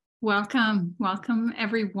Welcome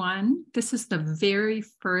everyone. This is the very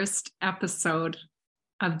first episode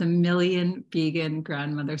of the Million Vegan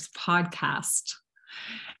Grandmothers podcast.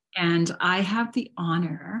 And I have the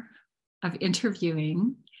honor of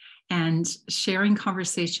interviewing and sharing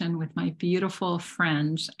conversation with my beautiful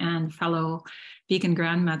friend and fellow vegan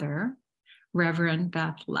grandmother, Reverend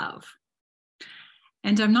Beth Love.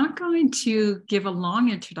 And I'm not going to give a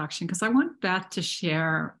long introduction because I want Beth to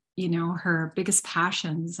share her biggest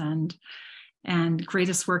passions and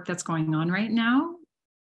greatest work that's going on right now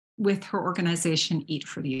with her organization, Eat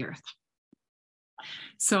for the Earth.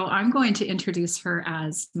 So I'm going to introduce her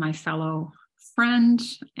as my fellow friend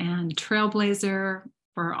and trailblazer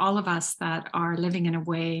for all of us that are living in a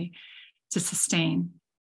way to sustain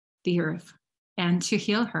the earth and to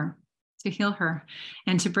heal her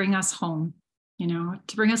and to bring us home.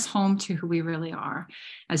 To bring us home to who we really are.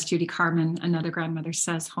 As Judy Carmen, another grandmother,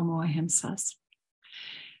 says, Homo ahimsas.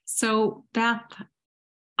 So Beth,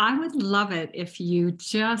 I would love it if you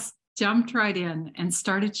just jumped right in and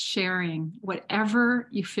started sharing whatever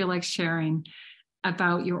you feel like sharing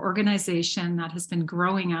about your organization that has been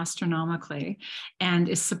growing astronomically and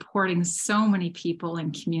is supporting so many people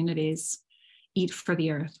and communities. Eat for the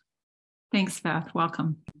Earth. Thanks, Beth.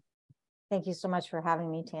 Welcome. Thank you so much for having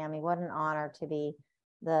me, Tammy. What an honor to be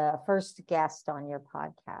the first guest on your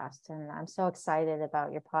podcast. And I'm so excited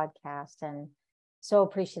about your podcast and so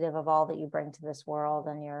appreciative of all that you bring to this world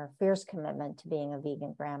and your fierce commitment to being a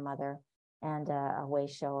vegan grandmother and a way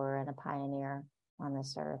shower and a pioneer on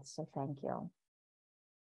this earth. So thank you.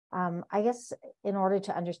 I guess in order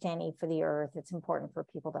to understand Eat for the Earth, it's important for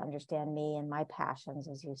people to understand me and my passions,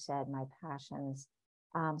 as you said, my passions.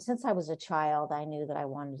 Since I was a child, I knew that I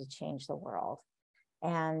wanted to change the world.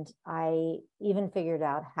 And I even figured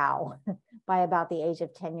out how. By about the age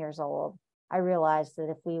of 10 years old, I realized that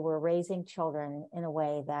if we were raising children in a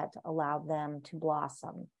way that allowed them to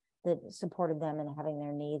blossom, that supported them in having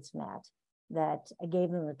their needs met, that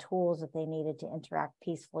gave them the tools that they needed to interact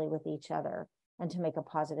peacefully with each other and to make a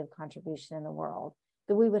positive contribution in the world,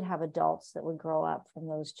 that we would have adults that would grow up from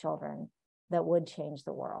those children that would change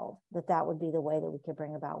the world, that would be the way that we could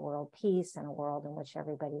bring about world peace and a world in which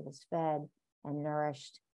everybody was fed and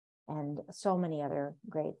nourished and so many other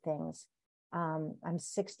great things. I'm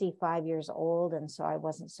 65 years old, and so I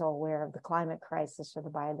wasn't so aware of the climate crisis or the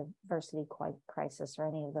biodiversity crisis or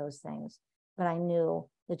any of those things. But I knew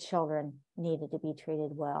the children needed to be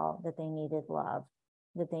treated well, that they needed love,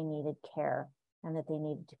 that they needed care, and that they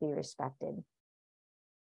needed to be respected.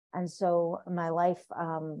 And so my life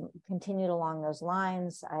continued along those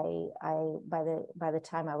lines. By the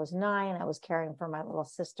time I was 9, I was caring for my little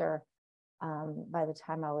sister. By the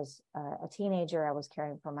time I was a teenager, I was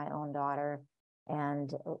caring for my own daughter.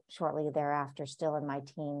 And shortly thereafter, still in my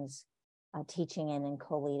teens, teaching in and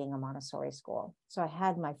co-leading a Montessori school. So I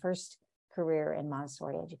had my first career in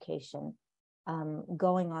Montessori education,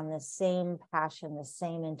 going on the same passion, the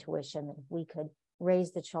same intuition that if we could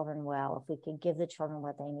raise the children well, if we could give the children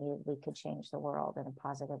what they needed, we could change the world in a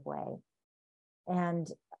positive way. And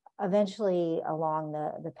eventually along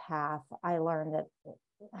the path, I learned that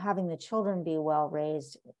having the children be well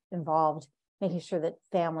raised involved making sure that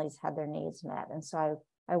families had their needs met. And so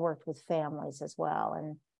I worked with families as well.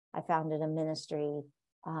 And I founded a ministry.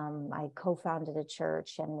 I co-founded a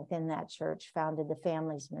church, and within that church founded the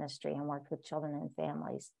families ministry and worked with children and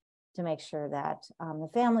families to make sure that the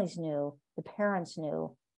families knew, the parents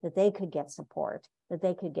knew that they could get support, that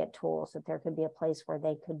they could get tools, that there could be a place where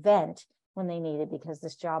they could vent when they needed, because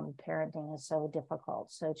this job of parenting is so difficult,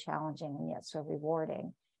 so challenging, and yet so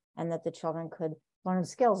rewarding. And that the children could learn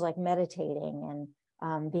skills like meditating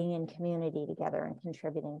and being in community together and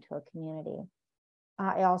contributing to a community.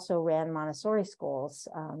 I also ran Montessori schools.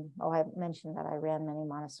 I mentioned that I ran many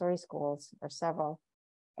Montessori schools, or several.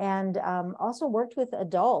 And also worked with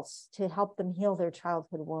adults to help them heal their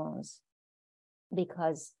childhood wounds,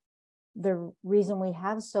 because the reason we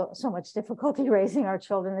have so much difficulty raising our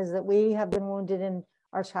children is that we have been wounded in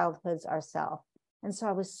our childhoods ourselves. And so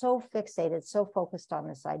I was so fixated, so focused on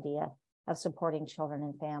this idea of supporting children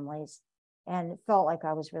and families, and it felt like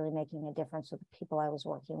I was really making a difference with the people I was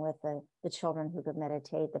working with, the children who could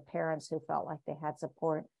meditate, the parents who felt like they had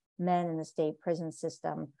support, men in the state prison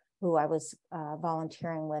system who I was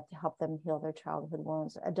volunteering with to help them heal their childhood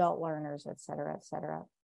wounds, adult learners, et cetera, et cetera.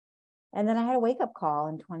 And then I had a wake-up call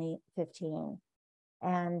in 2015.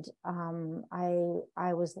 And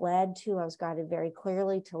I was guided very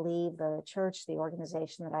clearly to leave the church, the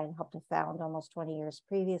organization that I had helped to found almost 20 years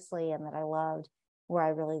previously, and that I loved, where I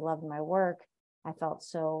really loved my work. I felt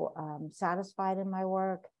so satisfied in my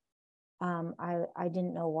work. I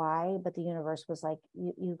didn't know why, but the universe was like,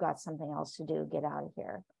 you've got something else to do. Get out of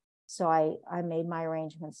here. So I made my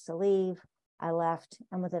arrangements to leave. I left,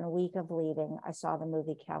 and within a week of leaving, I saw the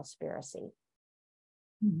movie Cowspiracy.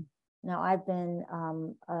 Mm-hmm. Now, I've been,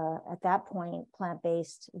 at that point,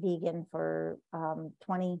 plant-based vegan for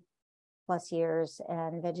 20 plus years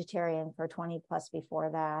and vegetarian for 20 plus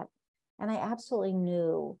before that. And I absolutely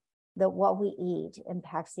knew that what we eat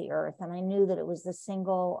impacts the earth. And I knew that it was the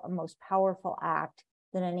single most powerful act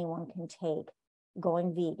that anyone can take,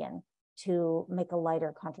 going vegan, to make a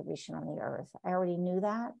lighter contribution on the earth. I already knew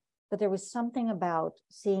that, but there was something about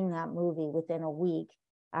seeing that movie within a week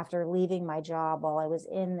after leaving my job, while I was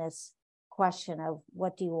in this question of,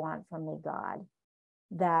 what do you want from me, God,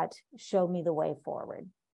 that showed me the way forward.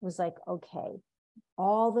 It was like, okay,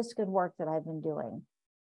 all this good work that I've been doing,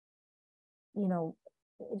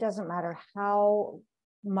 it doesn't matter how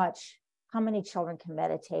many children can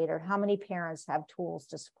meditate, or how many parents have tools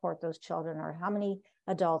to support those children, or how many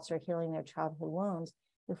adults are healing their childhood wounds.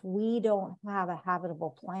 If we don't have a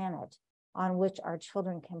habitable planet on which our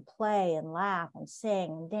children can play and laugh and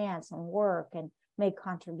sing and dance and work and make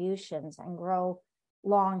contributions and grow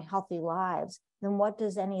long, healthy lives, then what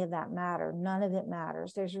does any of that matter? None of it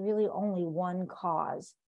matters. There's really only one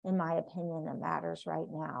cause, in my opinion, that matters right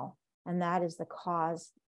now. And that is the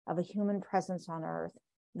cause of a human presence on earth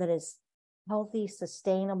that is healthy,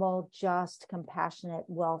 sustainable, just, compassionate,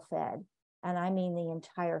 well-fed. And I mean the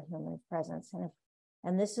entire human presence.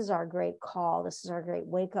 And this is our great call. This is our great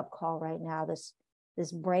wake-up call right now, this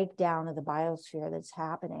breakdown of the biosphere that's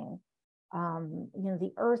happening.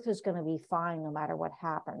 The earth is going to be fine no matter what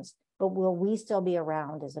happens. But will we still be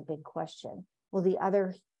around is a big question. Will the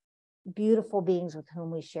other beautiful beings with whom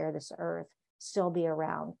we share this earth still be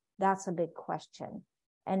around? That's a big question.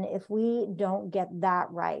 And if we don't get that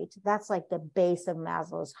right, that's like the base of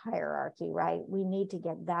Maslow's hierarchy, right? We need to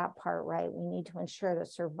get that part right. We need to ensure the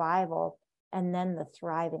survival and then the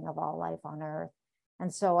thriving of all life on earth.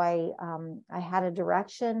 And so I had a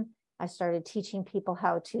direction. I started teaching people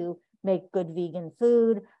how to make good vegan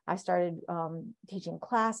food. I started teaching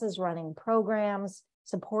classes, running programs,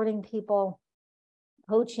 supporting people,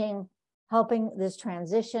 coaching, helping this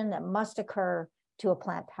transition that must occur to a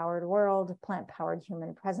plant-powered world, plant-powered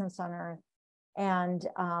human presence on earth. And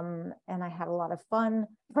I had a lot of fun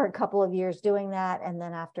for a couple of years doing that. And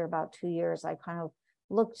then after about 2 years, I kind of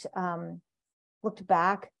looked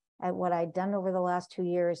back at what I'd done over the last 2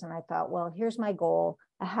 years. And I thought, well, here's my goal,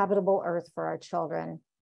 a habitable earth for our children.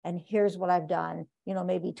 And here's what I've done.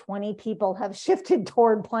 Maybe 20 people have shifted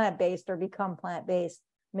toward plant-based or become plant-based,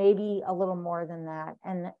 maybe a little more than that.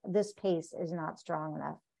 And this pace is not strong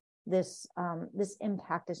enough. This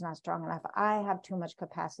impact is not strong enough. I have too much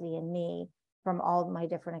capacity in me from all of my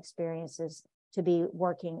different experiences to be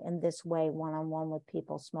working in this way, one-on-one with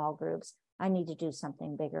people, small groups. I need to do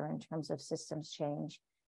something bigger in terms of systems change.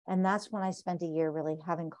 And that's when I spent a year really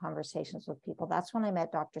having conversations with people. That's when I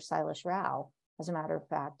met Dr. Silas Rao, as a matter of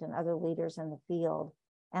fact, and other leaders in the field.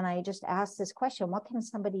 And I just asked this question: what can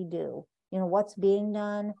somebody do? What's being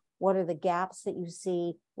done? What are the gaps that you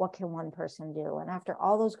see? What can one person do? And after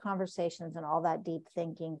all those conversations and all that deep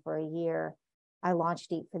thinking for a year, I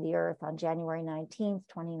launched Eat for the Earth on January 19th,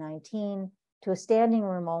 2019, to a standing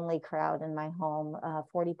room only crowd in my home,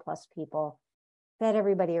 40 plus people. Fed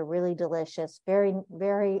everybody a really delicious, very,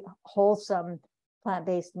 very wholesome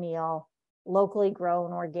plant-based meal, locally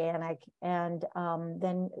grown, organic, and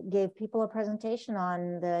then gave people a presentation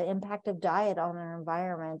on the impact of diet on our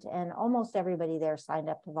environment. And almost everybody there signed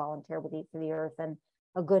up to volunteer with Eat for the Earth, and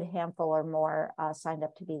a good handful or more signed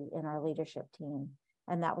up to be in our leadership team.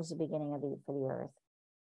 And that was the beginning of Eat for the Earth.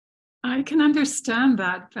 I can understand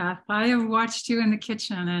that, Beth. I have watched you in the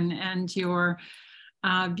kitchen, and your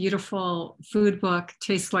beautiful food book,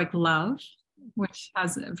 Tastes Like Love, which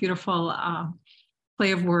has a beautiful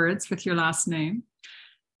play of words with your last name.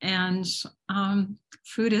 And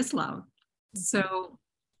food is love. So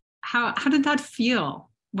how did that feel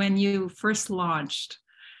when you first launched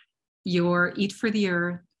your Eat for the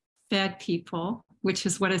Earth, fed people, which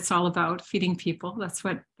is what it's all about, feeding people. That's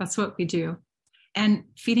what we do. And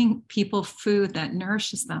feeding people food that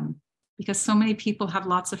nourishes them, because so many people have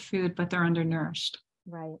lots of food, but they're undernourished.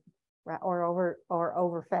 Right. Or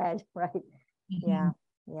overfed. Right. Mm-hmm.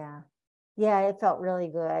 Yeah. It felt really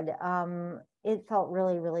good. It felt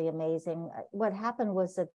really, really amazing. What happened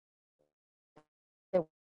was that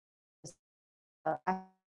I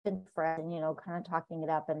been fresh and, kind of talking it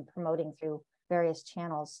up and promoting through various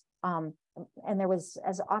channels. And there was,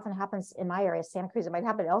 as often happens in my area, Santa Cruz, it might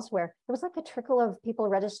happen elsewhere, there was like a trickle of people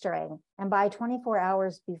registering. And by 24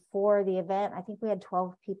 hours before the event, I think we had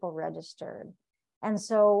 12 people registered. And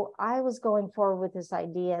so I was going forward with this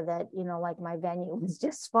idea that, like my venue was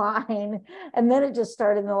just fine. And then it just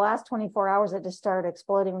started in the last 24 hours, it just started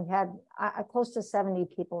exploding. We had close to 70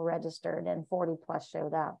 people registered and 40 plus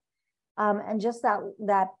showed up. And just that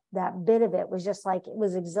bit of it was just like, it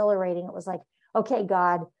was exhilarating. It was like, okay,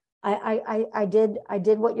 God, I did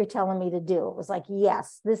what you're telling me to do. It was like,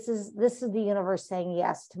 yes, this is the universe saying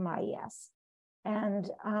yes to my yes. And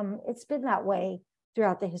it's been that way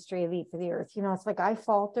throughout the history of Eat for the Earth. It's like I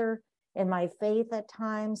falter in my faith at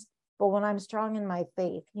times, but when I'm strong in my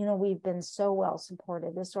faith, we've been so well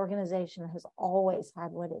supported. This organization has always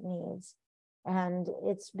had what it needs. And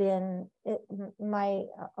it's been we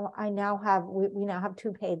now have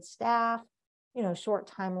 2 paid staff. Short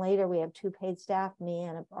time later, we have 2 paid staff, me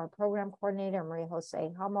and our program coordinator, Maria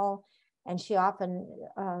Jose Hummel. And she often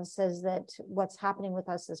says that what's happening with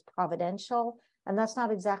us is providential. And that's not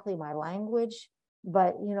exactly my language,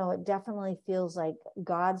 but, it definitely feels like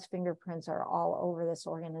God's fingerprints are all over this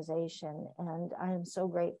organization. And I am so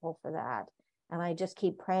grateful for that. And I just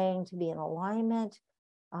keep praying to be in alignment,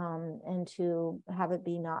 and to have it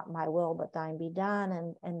be not my will, but thine be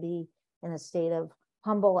done, and be in a state of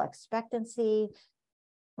humble expectancy,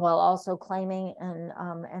 while also claiming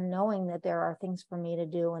and knowing that there are things for me to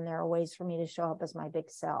do and there are ways for me to show up as my big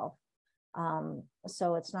self.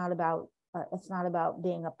 So it's not about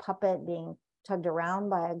being a puppet, being tugged around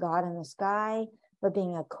by a God in the sky, but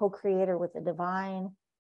being a co-creator with the divine,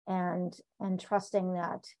 and trusting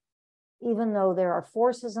that even though there are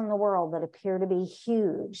forces in the world that appear to be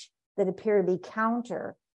huge, that appear to be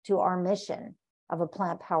counter to our mission of a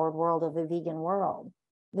plant-powered world, of a vegan world,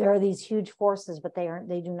 there are these huge forces, but they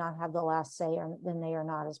do not have the last say, or then they are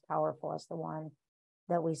not as powerful as the one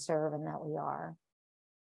that we serve and that we are.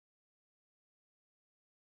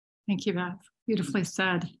 Thank you, Beth. Beautifully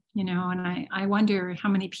said. And I wonder how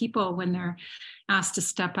many people, when they're asked to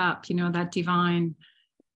step up, that divine,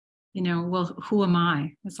 well, who am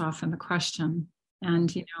I is often the question.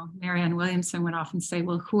 And, Marianne Williamson would often say,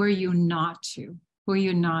 well, who are you not to? Who are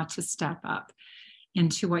you not to step up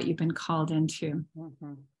into what you've been called into?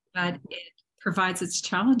 Mm-hmm. But it provides its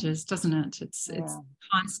challenges, doesn't it? It's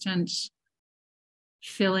constant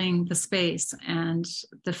filling the space, and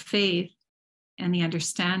the faith and the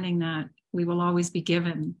understanding that we will always be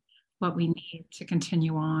given what we need to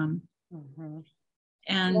continue on. Mm-hmm.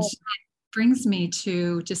 And it brings me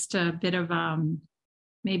to just a bit of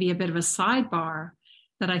maybe a bit of a sidebar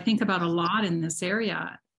that I think about a lot in this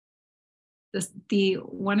area.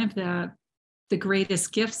 One of the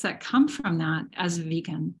greatest gifts that come from that as a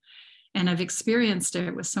vegan, and I've experienced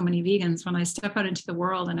it with so many vegans, when I step out into the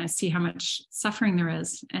world and I see how much suffering there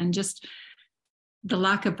is, and just the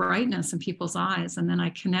lack of brightness in people's eyes. And then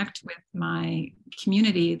I connect with my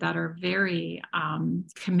community that are very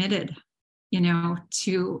committed,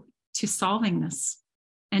 to solving this,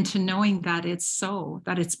 and to knowing that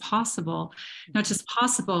that it's possible, not just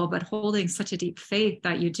possible, but holding such a deep faith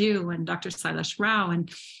that you do. And Dr. Sailesh Rao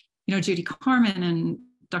and, Judy Corman and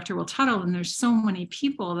Dr. Will Tuttle, and there's so many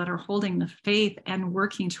people that are holding the faith and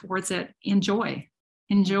working towards it in joy.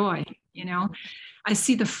 I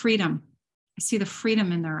see the freedom. I see the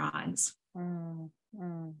freedom in their eyes,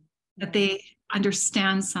 that they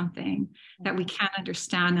understand something that we can't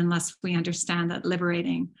understand unless we understand that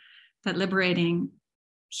liberating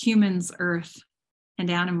humans, earth, and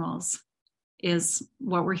animals is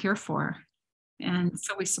what we're here for. And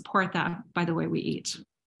so we support that by the way we eat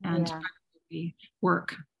and by the way we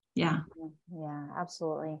work. Yeah,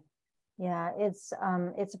 absolutely. Yeah, it's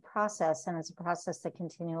a process, and it's a process that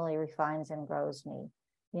continually refines and grows me.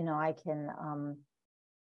 I can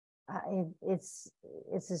it's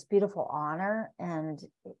this beautiful honor, and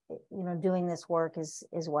doing this work is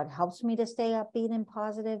what helps me to stay upbeat and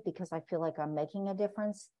positive, because I feel like I'm making a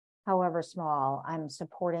difference, however small. I'm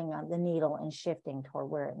supporting the needle and shifting toward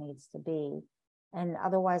where it needs to be, and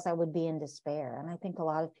otherwise I would be in despair. And I think a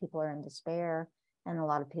lot of people are in despair, and a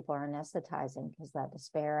lot of people are anesthetizing because that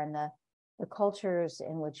despair and the cultures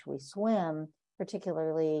in which we swim,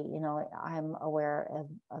 particularly, I'm aware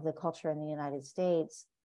of the culture in the United States.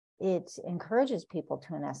 It encourages people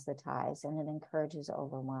to anesthetize, and it encourages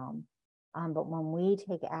overwhelm. But when we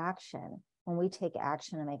take action and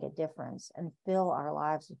make a difference and fill our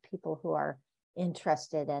lives with people who are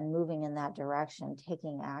interested and moving in that direction,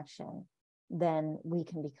 taking action, then we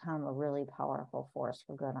can become a really powerful force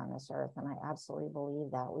for good on this earth. And I absolutely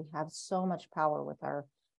believe that we have so much power with our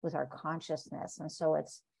with our consciousness. And so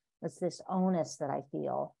it's this onus that I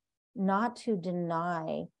feel, not to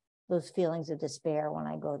deny those feelings of despair when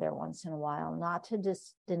I go there once in a while, not to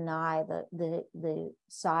just deny the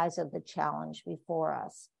size of the challenge before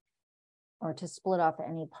us, or to split off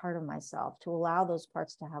any part of myself, to allow those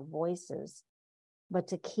parts to have voices, but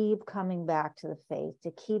to keep coming back to the faith,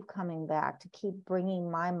 to keep coming back, to keep bringing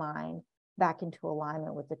my mind back into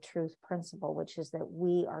alignment with the truth principle, which is that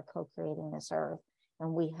we are co-creating this earth,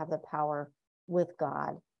 and we have the power with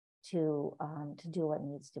God to do what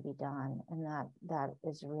needs to be done. And that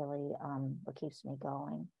is really what keeps me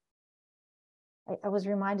going. I was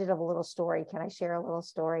reminded of a little story. Can I share a little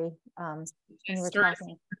story? When you were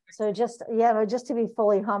talking. So just to be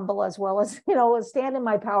fully humble, as well as, stand in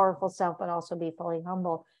my powerful self, but also be fully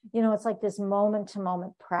humble. It's like this moment to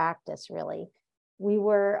moment practice, really. We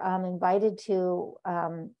were invited to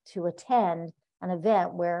attend an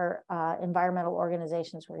event where environmental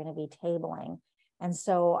organizations were going to be tabling. And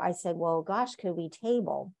so I said, well, gosh, could we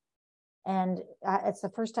table? And it's the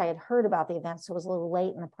first I had heard about the event, so it was a little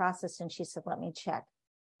late in the process. And she said, let me check.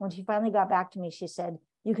 When she finally got back to me, she said,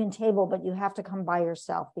 you can table, but you have to come by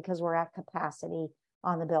yourself because we're at capacity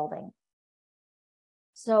on the building.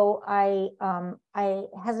 So I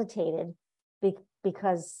hesitated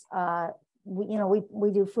because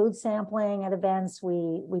we do food sampling at events.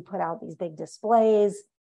 We put out these big displays.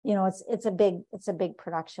 It's a big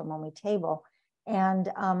production when we table. And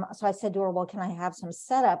so I said to her, well, can I have some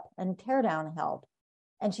setup and tear down help?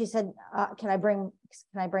 And she said, can I bring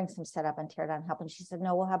some setup and tear down help? And she said,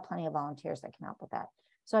 no, we'll have plenty of volunteers that can help with that.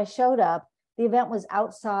 So I showed up. The event was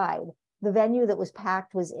outside. The venue that was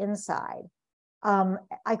packed was inside.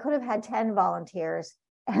 I could have had 10 volunteers,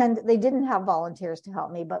 and they didn't have volunteers to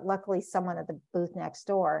help me, but luckily someone at the booth next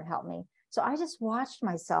door helped me. So I just watched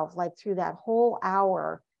myself, like, through that whole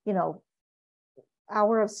hour,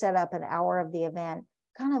 hour of setup, an hour of the event,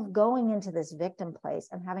 kind of going into this victim place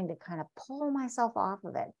and having to kind of pull myself off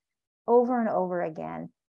of it over and over again.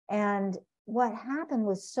 And what happened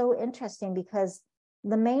was so interesting, because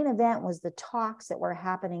the main event was the talks that were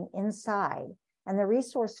happening inside, and the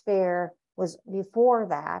resource fair was before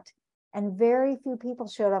that, and very few people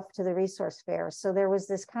showed up to the resource fair. So there was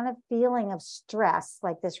this kind of feeling of stress,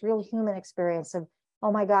 like this real human experience of,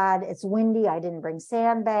 oh my God, it's windy, I didn't bring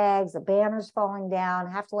sandbags, the banner's falling down,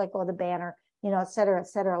 I have to let go of the banner, et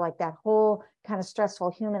cetera, like that whole kind of stressful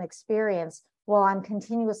human experience, while I'm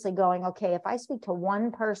continuously going, okay, if I speak to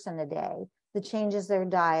one person a day that changes their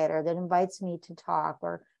diet, or that invites me to talk,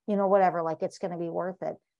 or, whatever, like, it's going to be worth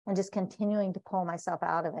it. And just continuing to pull myself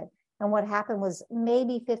out of it. And what happened was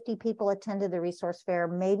maybe 50 people attended the resource fair,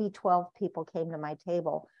 maybe 12 people came to my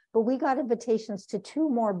table. But we got invitations to 2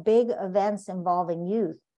 more big events involving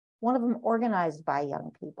youth, one of them organized by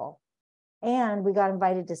young people. And we got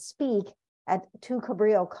invited to speak at 2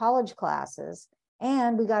 Cabrillo college classes.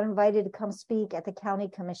 And we got invited to come speak at the County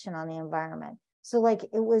Commission on the Environment. So, like,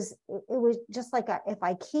 it was just like, if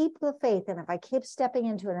I keep the faith, and if I keep stepping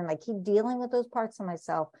into it, and I keep dealing with those parts of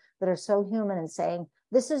myself that are so human, and saying,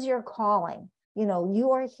 this is your calling, you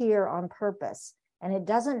are here on purpose. And it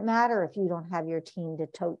doesn't matter if you don't have your team to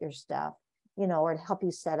tote your stuff, or to help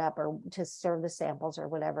you set up, or to serve the samples, or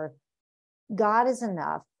whatever. God is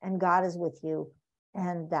enough, and God is with you,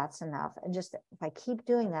 and that's enough. And just, if I keep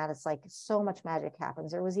doing that, it's like so much magic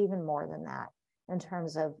happens. There was even more than that in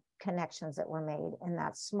terms of connections that were made in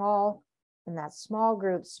that small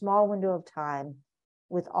group, small window of time,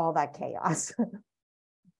 with all that chaos.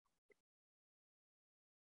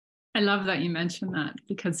 I love that you mentioned that,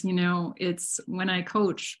 because, it's when I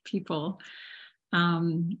coach people,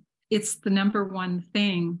 it's the number one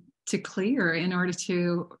thing to clear in order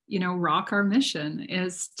to, rock our mission,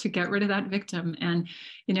 is to get rid of that victim. And,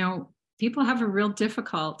 people have a real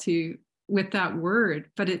difficulty with that word,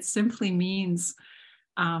 but it simply means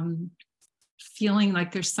feeling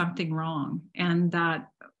like there's something wrong, and that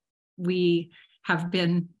we have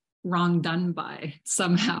been wrong done by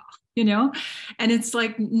somehow. And it's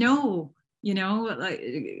like, no,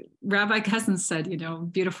 like Rabbi Cousins said,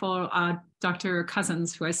 beautiful Dr.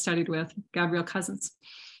 Cousins, who I studied with, Gabrielle Cousins,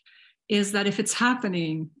 is that if it's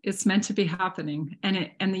happening, it's meant to be happening,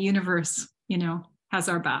 and the universe, has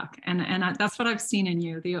our back. And that's what I've seen in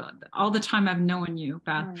you, all the time I've known you,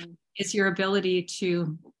 Beth, is your ability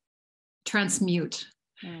to transmute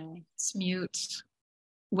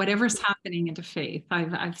whatever's happening into faith.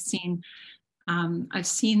 I've seen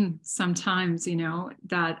sometimes,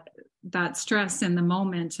 that stress in the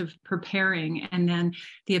moment of preparing, and then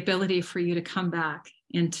the ability for you to come back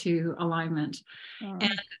into alignment.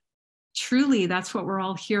 And truly, that's what we're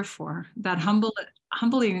all here for, that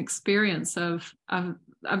humbling experience of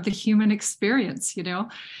of the human experience, you know.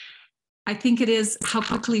 I think it is how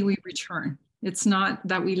quickly we return. It's not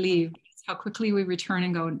that we leave, it's how quickly we return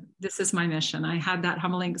and go, this is my mission. I had that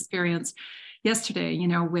humbling experience yesterday, you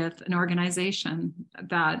know, with an organization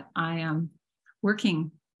that I am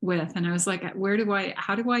working with. And I was like,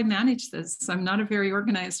 how do I manage this? I'm not a very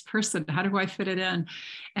organized person. How do I fit it in?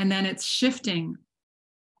 And then it's shifting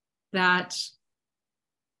that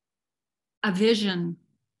a vision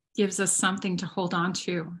gives us something to hold on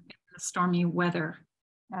to in the stormy weather.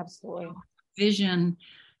 Absolutely. Vision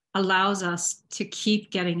allows us to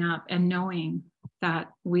keep getting up and knowing that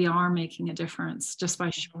we are making a difference just by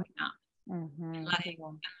showing up. And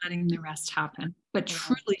letting the rest happen, but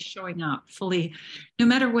truly showing up fully, no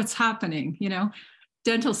matter what's happening, you know,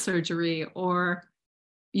 dental surgery or,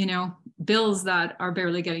 you know, bills that are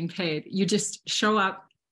barely getting paid. You just show up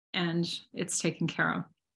and it's taken care of.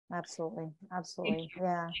 Absolutely.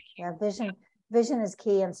 Yeah. Vision is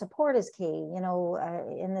key, and support is key. You know,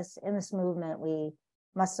 in this movement, we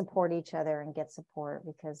must support each other and get support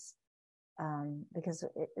because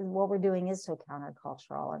what we're doing is so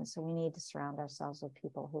countercultural, and so we need to surround ourselves with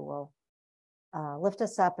people who will lift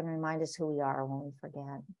us up and remind us who we are when we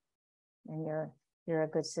forget. And you're a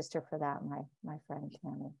good sister for that, my friend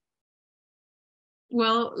Tammy.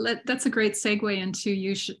 Well, that's a great segue into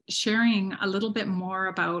you sharing a little bit more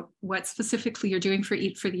about what specifically you're doing for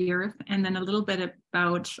Eat for the Earth, and then a little bit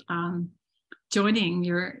about joining.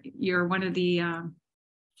 You're one of the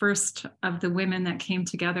first of the women that came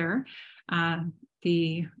together.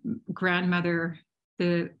 The grandmother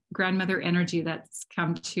energy that's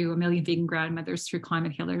come to 1 million vegan grandmothers through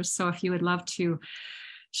Climate Healers. So if you would love to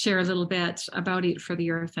share a little bit about Eat for the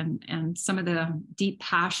Earth and some of the deep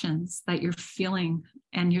passions that you're feeling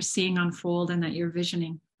and you're seeing unfold and that you're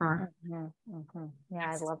visioning for. Yeah,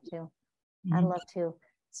 I'd love to. I'd love to.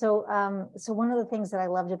 So one of the things that I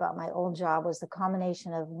loved about my old job was the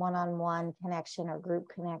combination of one-on-one connection or group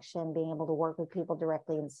connection, being able to work with people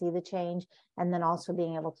directly and see the change, and then also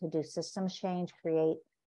being able to do systems change, create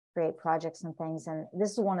projects and things. And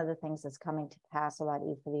this is one of the things that's coming to pass about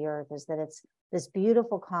Eat for the Earth, is that it's this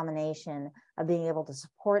beautiful combination of being able to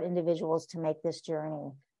support individuals to make this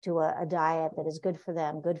journey to a diet that is good for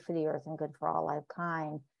them, good for the earth, and good for all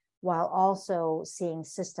lifekind, while also seeing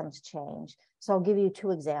systems change. So I'll give you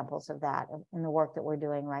 2 examples of that in the work that we're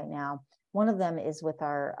doing right now. One of them is with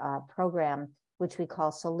our program, which we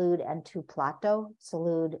call Salud en tu plato,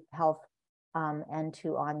 Salud Health and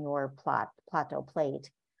to on your plato plate.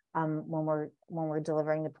 When we're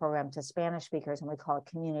delivering the program to Spanish speakers, and we call it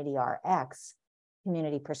Community RX,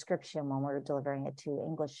 Community Prescription, when we're delivering it to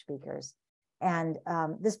English speakers. And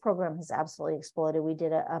this program has absolutely exploded. We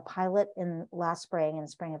did a pilot in spring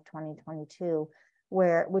of 2022,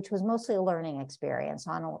 which was mostly a learning experience,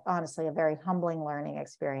 honestly, a very humbling learning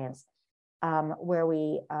experience, where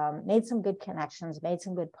we made some good connections, made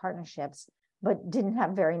some good partnerships, but didn't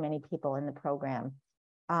have very many people in the program.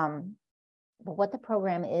 But what the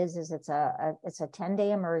program is it's a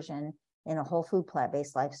 10-day immersion in a whole food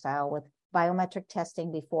plant-based lifestyle with biometric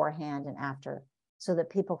testing beforehand and after, so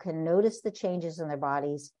that people can notice the changes in their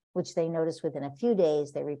bodies, which they notice within a few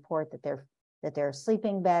days. They report that they're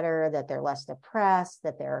sleeping better, that they're less depressed,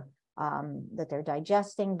 that they're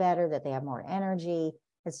digesting better, that they have more energy,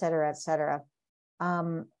 et cetera, et cetera.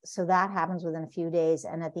 So that happens within a few days.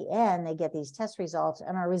 And at the end, they get these test results,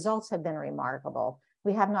 and our results have been remarkable.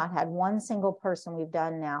 We have not had one single person. We've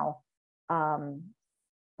done now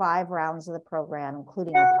 5 rounds of the program,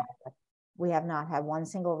 including the pilot. We have not had one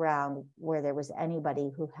single round where there was anybody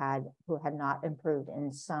who had not improved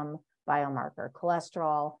in some biomarker: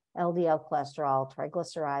 cholesterol, LDL cholesterol,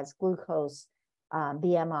 triglycerides, glucose,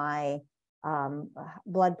 BMI,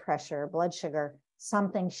 blood pressure, blood sugar.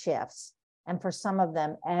 Something shifts. And for some of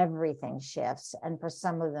them, everything shifts. And for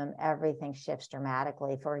some of them, everything shifts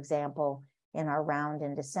dramatically. For example, in our round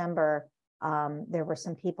in December, there were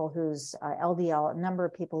some people whose a number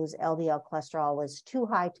of people whose LDL cholesterol was too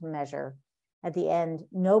high to measure. At the end,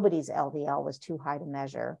 nobody's LDL was too high to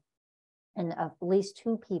measure. And at least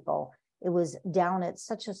 2 people, it was down at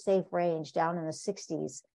such a safe range, down in the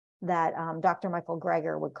 60s, that Dr. Michael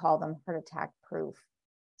Greger would call them heart attack proof.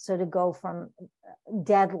 So to go from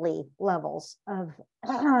deadly levels of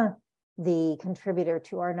the contributor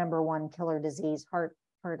to our number 1 killer disease, heart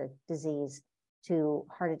disease, to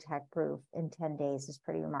heart attack proof in 10 days is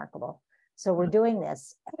pretty remarkable. So we're doing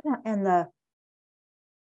this, and the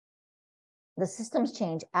systems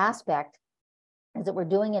change aspect is that we're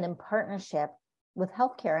doing it in partnership with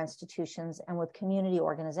healthcare institutions and with community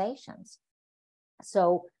organizations.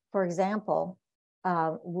 So, for example,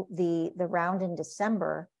 the round in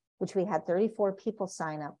December which we had 34 people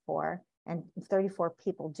sign up for, and 34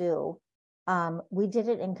 people do. We did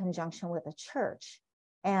it in conjunction with a church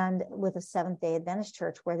and with a Seventh-day Adventist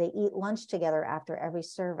church, where they eat lunch together after every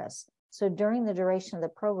service. So during the duration of the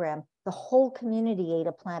program, the whole community ate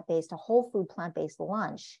a whole food plant-based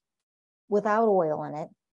lunch without oil in it,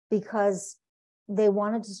 because they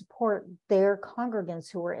wanted to support their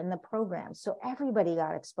congregants who were in the program. So everybody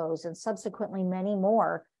got exposed, and subsequently many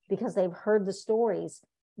more, because they've heard the stories,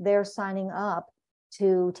 they're signing up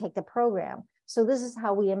to take the program. So this is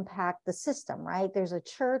how we impact the system, right? There's a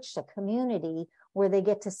church, a community, where they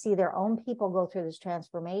get to see their own people go through this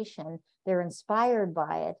transformation. They're inspired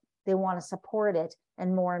by it. They want to support it,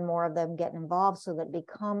 and more of them get involved, so that it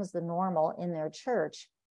becomes the normal in their church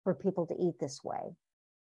for people to eat this way.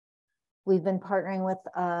 We've been partnering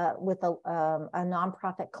with a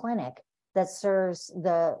nonprofit clinic that serves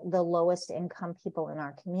the lowest income people in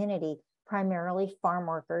our community, primarily farm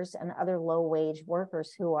workers and other low wage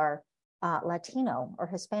workers who are Latino or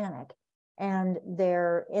Hispanic. And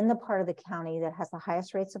they're in the part of the county that has the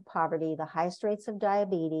highest rates of poverty, the highest rates of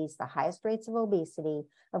diabetes, the highest rates of obesity,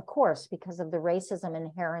 of course, because of the racism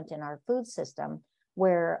inherent in our food system,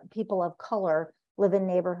 where people of color live in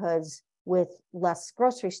neighborhoods with less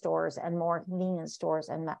grocery stores and more convenience stores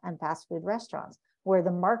and fast food restaurants, where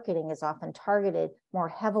the marketing is often targeted more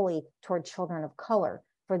heavily toward children of color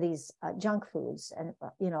for these junk foods and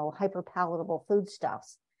hyper palatable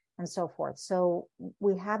foodstuffs and so forth. So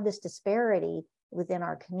we have this disparity within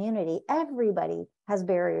our community. Everybody has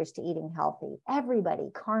barriers to eating healthy. Everybody,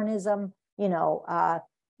 carnism,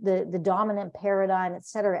 the dominant paradigm, et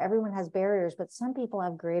cetera. Everyone has barriers, but some people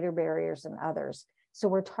have greater barriers than others. So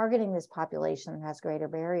we're targeting this population that has greater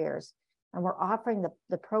barriers, and we're offering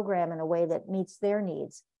the program in a way that meets their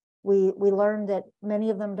needs. We learned that many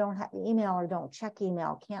of them don't have email or don't check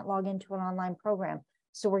email, can't log into an online program.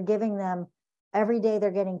 So we're giving them, every day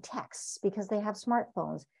they're getting texts because they have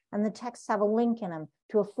smartphones, and the texts have a link in them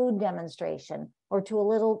to a food demonstration or to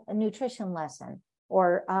a nutrition lesson,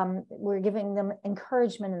 or we're giving them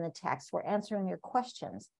encouragement in the text. We're answering their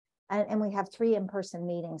questions. And we have 3 in-person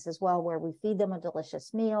meetings as well, where we feed them a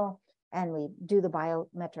delicious meal, and we do the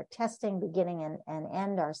biometric testing beginning and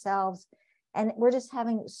end ourselves. And we're just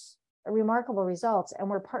having remarkable results. And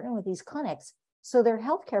we're partnering with these clinics, so their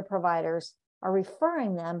healthcare providers are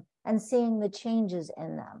referring them and seeing the changes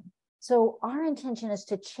in them. So our intention is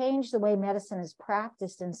to change the way medicine is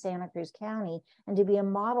practiced in Santa Cruz County, and to be a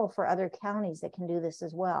model for other counties that can do this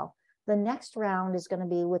as well. The next round is going to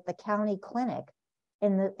be with the county clinic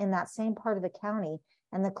in that same part of the county.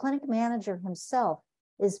 And the clinic manager himself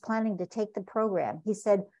is planning to take the program. He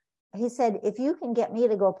said, if you can get me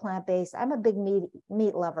to go plant-based, I'm a big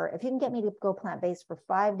meat lover. If you can get me to go plant-based for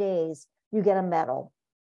 5 days, you get a medal.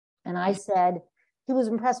 And I said, he was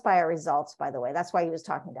impressed by our results, by the way. That's why he was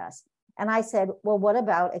talking to us. And I said, well, what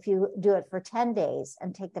about if you do it for 10 days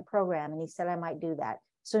and take the program? And he said, I might do that.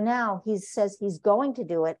 So now he says he's going to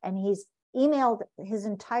do it. And he's emailed his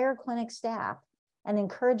entire clinic staff and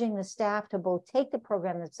encouraging the staff to both take the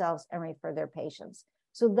program themselves and refer their patients.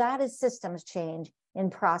 So that is systems change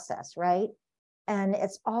in process, right? And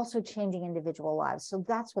it's also changing individual lives. So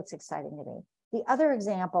that's what's exciting to me. The other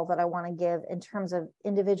example that I want to give in terms of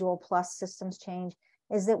individual plus systems change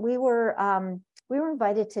is that we were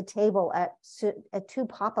invited to table at 2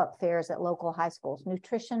 pop-up fairs at local high schools,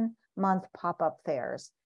 Nutrition Month pop-up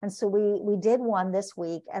fairs. And so we did one this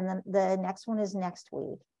week, and then the next one is next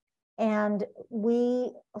week. And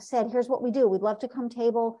we said, here's what we do. We'd love to come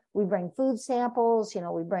table. We bring food samples,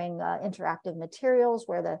 we bring interactive materials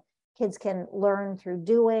where the kids can learn through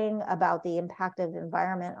doing about the impact of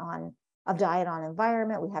diet on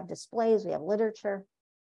environment. We have displays, we have literature.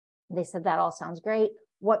 They said, that all sounds great.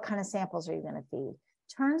 What kind of samples are you going to feed?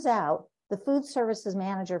 Turns out the food services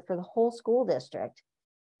manager for the whole school district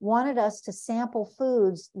wanted us to sample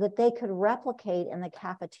foods that they could replicate in the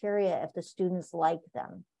cafeteria if the students liked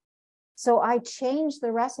them. So I changed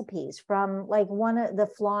the recipes from the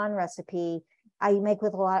flan recipe I make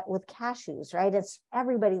with cashews, right?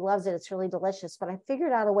 Everybody loves it. It's really delicious, but I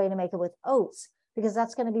figured out a way to make it with oats, because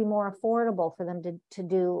that's going to be more affordable for them to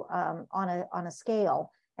do on a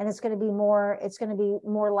scale. And it's going to be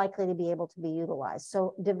more likely to be able to be utilized.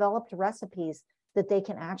 So developed recipes that they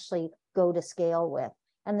can actually go to scale with.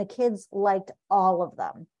 And the kids liked all of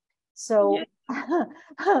them. So,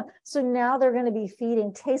 so now they're going to be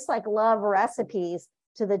feeding Taste Like Love recipes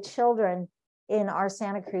to the children in our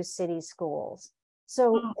Santa Cruz City schools.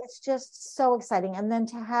 So it's just so exciting. And then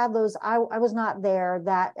to have those, I was not there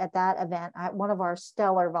at that event. One of our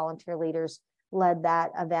stellar volunteer leaders led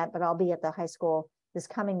that event, but I'll be at the high school this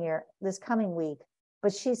coming week.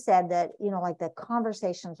 But she said that, like the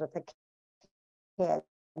conversations with the kids,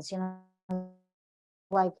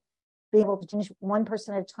 like being able to change one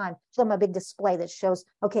person at a time, show them a big display that shows,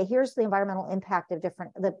 okay, here's the environmental impact of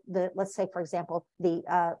different, let's say, for example,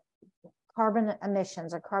 the carbon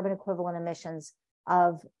emissions or carbon equivalent emissions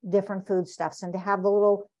of different foodstuffs, and to have the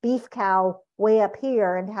little beef cow way up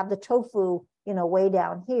here and to have the tofu, way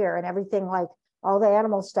down here, and everything, like all the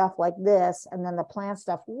animal stuff like this, and then the plant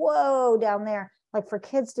stuff, whoa, down there. Like for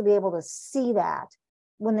kids to be able to see that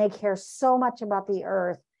when they care so much about the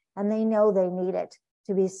earth and they know they need it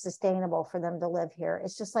to be sustainable for them to live here.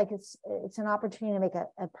 It's just like it's an opportunity to make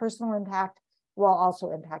a personal impact while also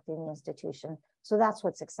impacting the institution. So that's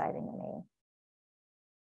what's exciting to me.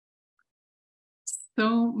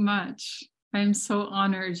 So much. I'm so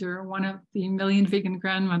honored. You're one of the million vegan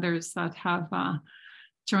grandmothers that have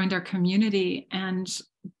joined our community and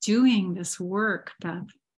doing this work, Beth.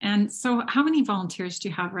 And so how many volunteers do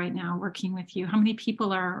you have right now working with you? How many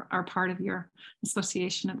people are part of your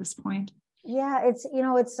association at this point? Yeah, it's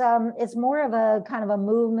more of a kind of a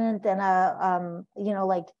movement than a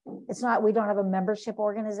like, it's not, we don't have a membership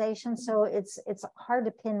organization, so it's hard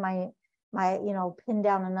to pin pin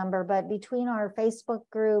down a number. But between our Facebook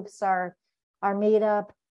groups, our meetup,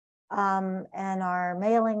 and our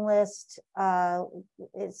mailing list,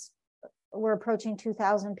 we're approaching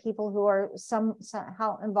 2,000 people who are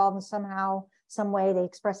somehow involved in some way. They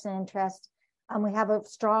express an interest. We have a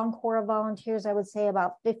strong core of volunteers, I would say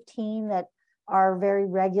about 15 that are very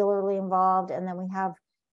regularly involved. And then we have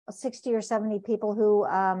 60 or 70 people who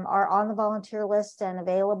are on the volunteer list and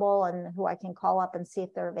available, and who I can call up and see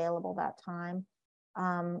if they're available that time.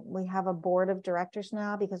 We have a board of directors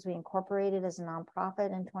now because we incorporated as a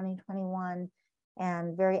nonprofit in 2021,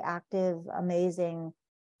 and very active, amazing,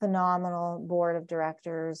 phenomenal board of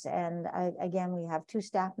directors. And again, we have 2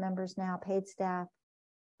 staff members now, paid staff.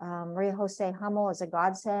 Maria Jose Hummel is a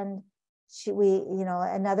godsend.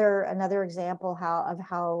 Another example of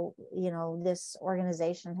how this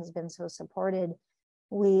organization has been so supported.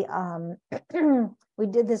 We we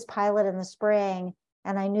did this pilot in the spring,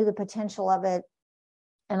 and I knew the potential of it,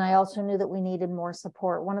 and I also knew that we needed more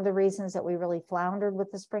support. One of the reasons that we really floundered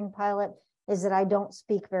with the spring pilot is that I don't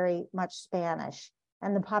speak very much Spanish,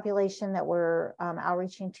 and the population that we're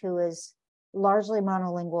outreaching to is largely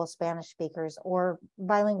monolingual Spanish speakers or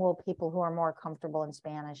bilingual people who are more comfortable in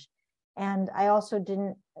Spanish. And I also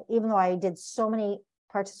didn't, even though I did so many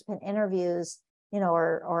participant interviews,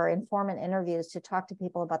 or informant interviews to talk to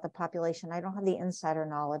people about the population, I don't have the insider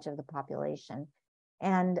knowledge of the population.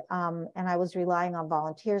 And I was relying on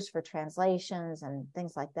volunteers for translations and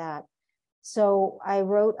things like that. So I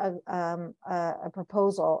wrote a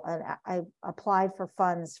proposal, and I applied for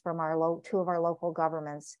funds from 2 of our local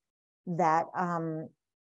governments that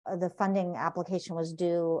the funding application was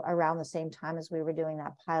due around the same time as we were doing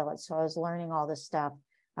that pilot. So I was learning all this stuff.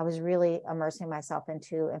 I was really immersing myself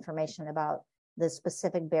into information about the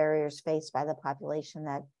specific barriers faced by the population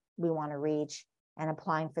that we want to reach, and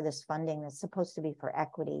applying for this funding that's supposed to be for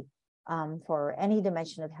equity, for any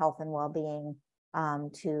dimension of health and well-being,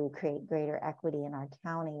 to create greater equity in our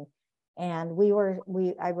county. And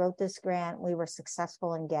I wrote this grant. We were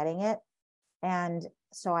successful in getting it. And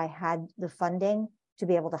so I had the funding to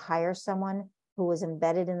be able to hire someone who was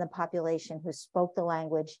embedded in the population, who spoke the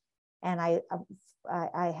language. And I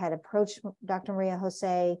had approached Dr. Maria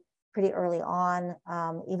Jose pretty early on,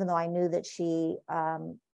 even though I knew that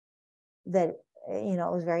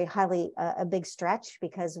it was very highly a big stretch,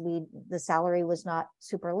 because the salary was not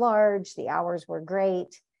super large. The hours were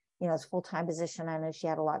great. It's a full-time position. I know she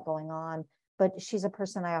had a lot going on, but she's a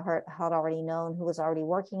person I had already known, who was already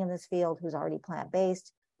working in this field, who's already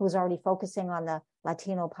plant-based, who's already focusing on the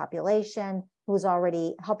Latino population, who's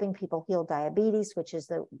already helping people heal diabetes, which is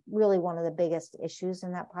really one of the biggest issues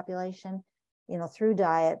in that population, through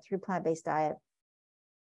plant-based diet.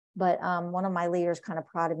 But one of my leaders kind of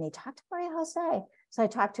prodded me, talk to Maria Jose. So I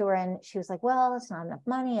talked to her, and she was like, well, it's not enough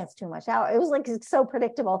money. It's too much out. It was like, it's so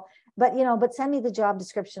predictable, but send me the job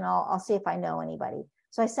description. I'll see if I know anybody.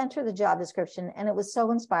 So I sent her the job description, and it was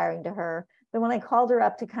so inspiring to her. But when I called her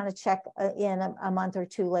up to kind of check in a month or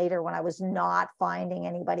 2 later, when I was not finding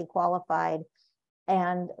anybody qualified,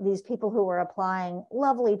 and these people who were applying,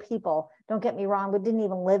 lovely people, don't get me wrong, but didn't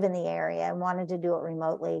even live in the area and wanted to do it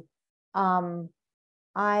remotely.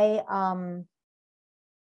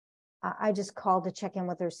 I just called to check in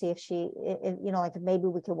with her, see if if maybe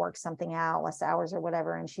we could work something out, less hours or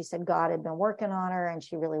whatever. And she said God had been working on her, and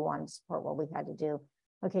she really wanted to support what we had to do.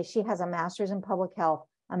 Okay, she has a master's in public health,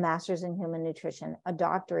 a master's in human nutrition, a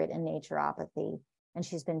doctorate in naturopathy, and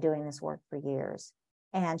she's been doing this work for years.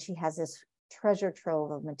 And she has this treasure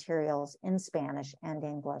trove of materials in Spanish and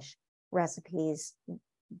English, recipes,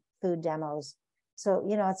 food demos. So,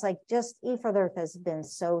 it's like just Eat for the Earth has been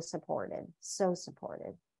so supported.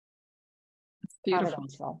 It's beautiful.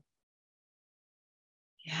 Providential.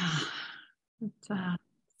 Yeah.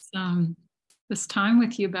 This time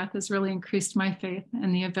with you, Beth, has really increased my faith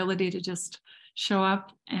and the ability to just show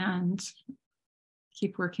up and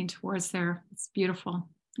keep working towards there. It's beautiful.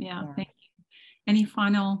 Yeah. Thank you. Any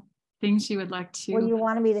final things you would like to? Well, you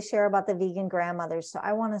wanted me to share about the vegan grandmothers. So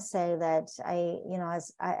I want to say that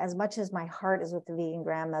as much as my heart is with the vegan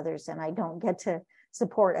grandmothers and I don't get to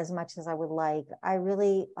support as much as I would like, I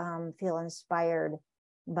really feel inspired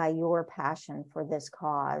by your passion for this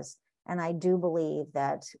cause. And I do believe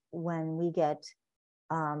that when we get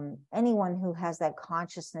anyone who has that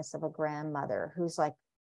consciousness of a grandmother, who's like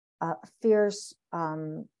a fierce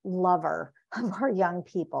lover of our young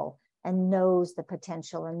people and knows the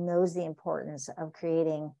potential and knows the importance of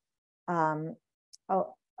creating a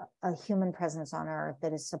human presence on earth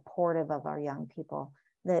that is supportive of our young people,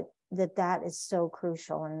 that is so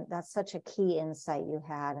crucial. And that's such a key insight you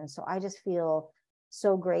had. And so I just feel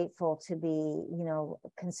so grateful to be,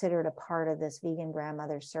 considered a part of this vegan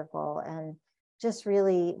grandmother circle. And just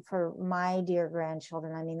really for my dear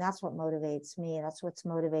grandchildren, I mean, that's what motivates me. That's what's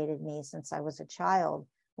motivated me since I was a child,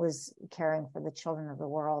 was caring for the children of the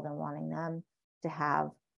world and wanting them to have,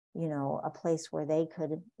 a place where they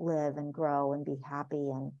could live and grow and be happy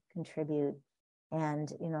and contribute. And,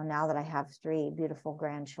 now that I have 3 beautiful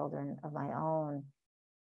grandchildren of my own,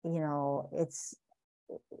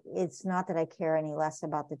 it's not that I care any less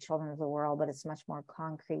about the children of the world, but it's much more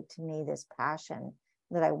concrete to me, this passion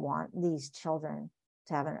that I want these children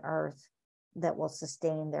to have an earth that will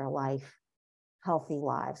sustain their life, healthy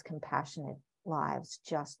lives, compassionate lives,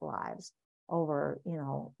 just lives over,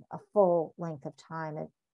 a full length of time.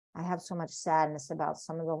 I have so much sadness about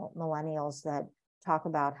some of the millennials that talk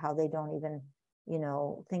about how they don't even,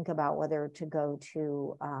 think about whether to go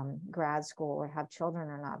to grad school or have children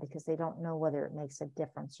or not, because they don't know whether it makes a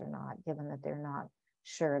difference or not, given that they're not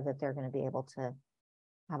sure that they're going to be able to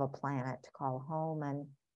have a planet to call home.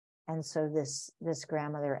 And so this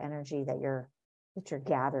grandmother energy that you're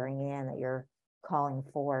gathering in, that you're calling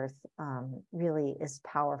forth, really is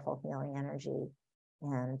powerful healing energy.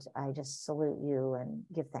 And I just salute you and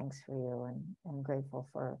give thanks for you, and I'm grateful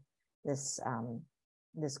for this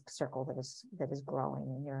this circle that is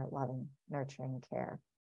growing in your loving, nurturing care.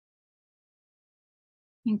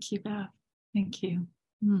 Thank you, Beth. Thank you.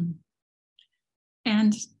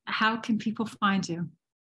 And how can people find you?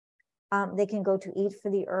 They can go to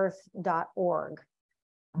eatfortheearth.org.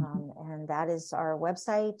 And that is our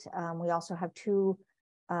website. We also have 2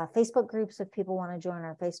 Facebook groups if people want to join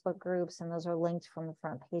our Facebook groups, and those are linked from the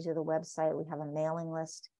front page of the website. We have a mailing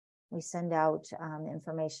list. We send out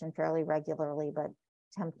information fairly regularly, but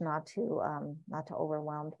attempt not to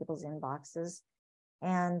overwhelm people's inboxes.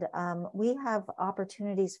 And we have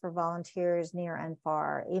opportunities for volunteers near and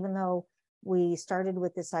far. Even though we started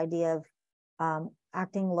with this idea of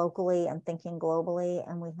acting locally and thinking globally,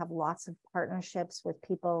 and we have lots of partnerships with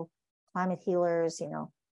people, climate healers,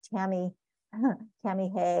 Tammy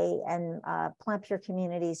Hay, and Plant Pure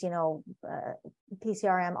Communities,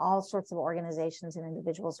 PCRM, all sorts of organizations and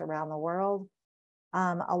individuals around the world.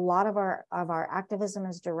 A lot of our activism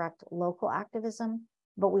is direct local activism,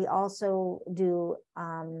 but we also do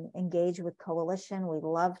engage with coalition. We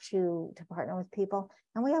love to partner with people,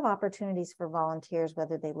 and we have opportunities for volunteers,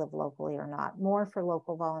 whether they live locally or not. More for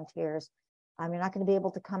local volunteers. You're not going to be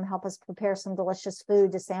able to come help us prepare some delicious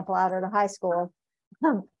food to sample out at a high school,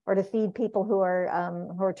 or to feed people who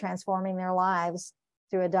are transforming their lives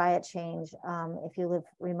through a diet change if you live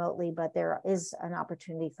remotely. But there is an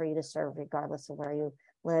opportunity for you to serve regardless of where you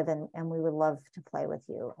live, and we would love to play with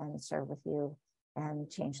you and serve with you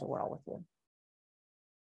and change the world with you.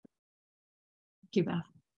 Thank you, Beth.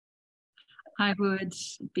 I would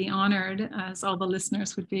be honored, as all the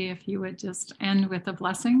listeners would be, if you would just end with a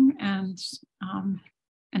blessing and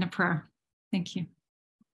a prayer. Thank you.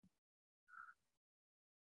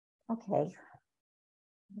 Okay.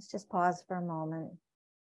 Let's just pause for a moment.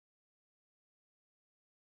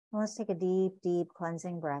 Let's take a deep, deep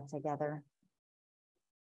cleansing breath together.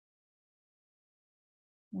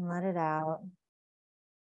 And let it out.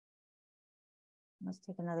 Let's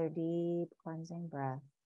take another deep cleansing breath.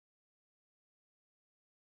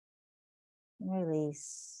 And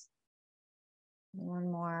release.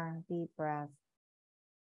 One more deep breath.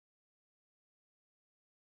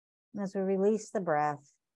 And as we release the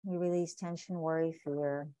breath, we release tension, worry,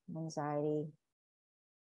 fear, anxiety.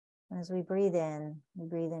 And as we breathe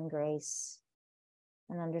in grace.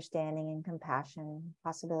 and understanding and compassion,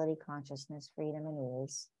 possibility, consciousness, freedom, and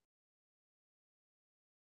ease.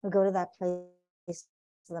 We go to that place,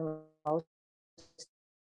 the most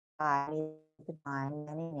high, the divine,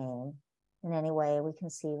 any name, in any way we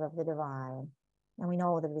conceive of the divine. And we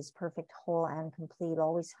know that it is perfect, whole, and complete,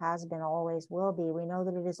 always has been, always will be. We know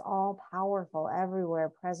that it is all powerful, everywhere,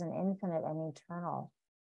 present, infinite, and eternal.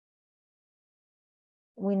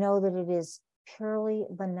 We know that it is purely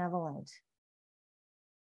benevolent.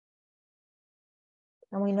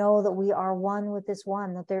 And we know that we are one with this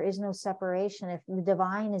one, that there is no separation. If the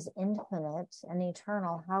divine is infinite and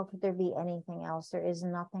eternal, how could there be anything else? There is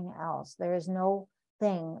nothing else. There is no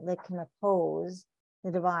thing that can oppose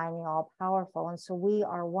the divine, the all-powerful. And so we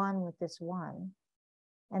are one with this one.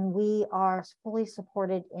 And we are fully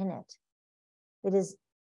supported in it. It is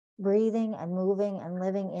breathing and moving and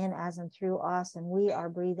living in as and through us. And we are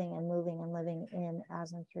breathing and moving and living in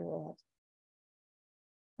as and through it.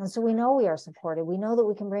 And so we know we are supported. We know that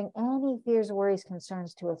we can bring any fears, worries,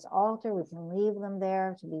 concerns to its altar. We can leave them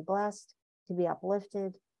there to be blessed, to be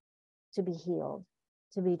uplifted, to be healed,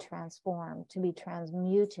 to be transformed, to be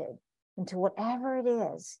transmuted into whatever it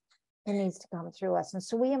is that needs to come through us. And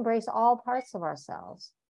so we embrace all parts of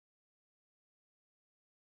ourselves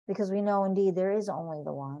because we know indeed there is only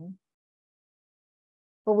the one.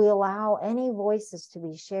 But we allow any voices to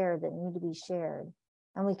be shared that need to be shared.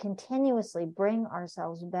 And we continuously bring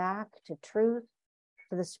ourselves back to truth,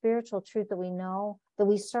 to the spiritual truth that we know, that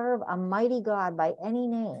we serve a mighty God by any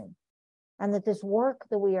name, and that this work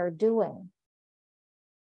that we are doing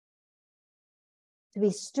to be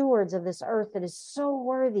stewards of this earth that is so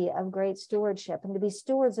worthy of great stewardship, and to be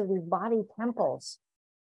stewards of these body temples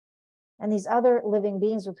and these other living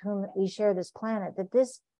beings with whom we share this planet, that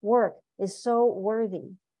this work is so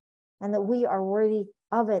worthy, and that we are worthy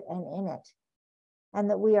of it and in it. And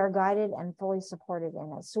that we are guided and fully supported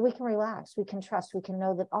in it. So we can relax, we can trust, we can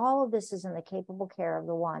know that all of this is in the capable care of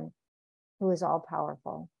the one who is all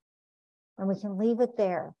powerful. And we can leave it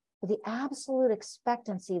there with the absolute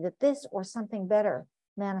expectancy that this or something better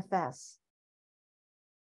manifests.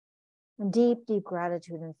 And deep, deep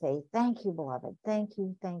gratitude and faith. Thank you, beloved. Thank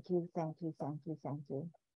you, thank you, thank you, thank you, thank you.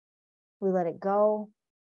 We let it go.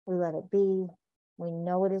 We let it be. We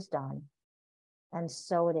know it is done. And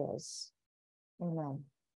so it is. Amen.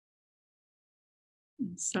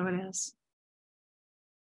 And so it is.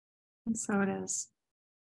 And so it is.